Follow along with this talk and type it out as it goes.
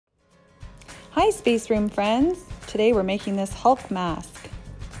Hi Space Room friends! Today we're making this Hulk mask.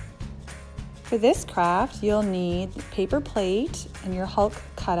 For this craft you'll need paper plate and your Hulk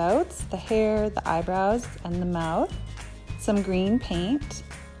cutouts, the hair, the eyebrows, and the mouth, some green paint,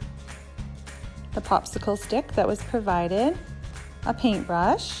 the popsicle stick that was provided, a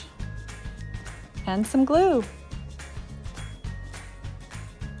paintbrush, and some glue.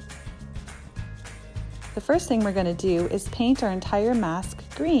 The first thing we're going to do is paint our entire mask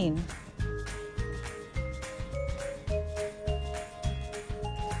green.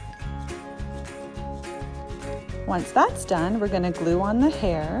 Once that's done, we're going to glue on the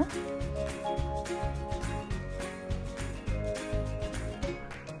hair.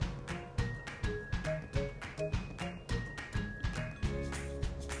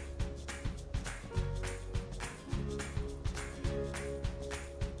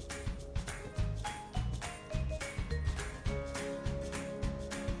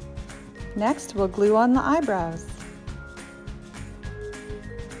 Next, we'll glue on the eyebrows.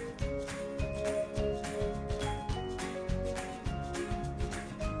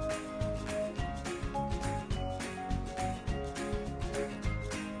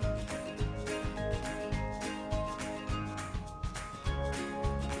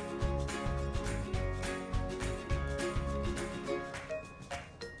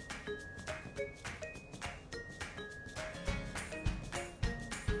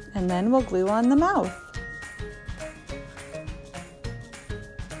 And then we'll glue on the mouth.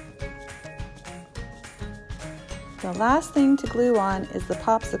 The last thing to glue on is the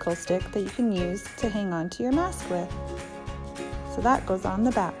popsicle stick that you can use to hang on to your mask with. So that goes on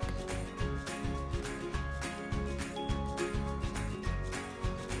the back.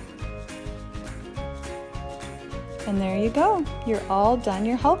 And there you go, you're all done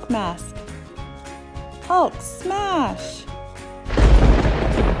your Hulk mask. Hulk smash!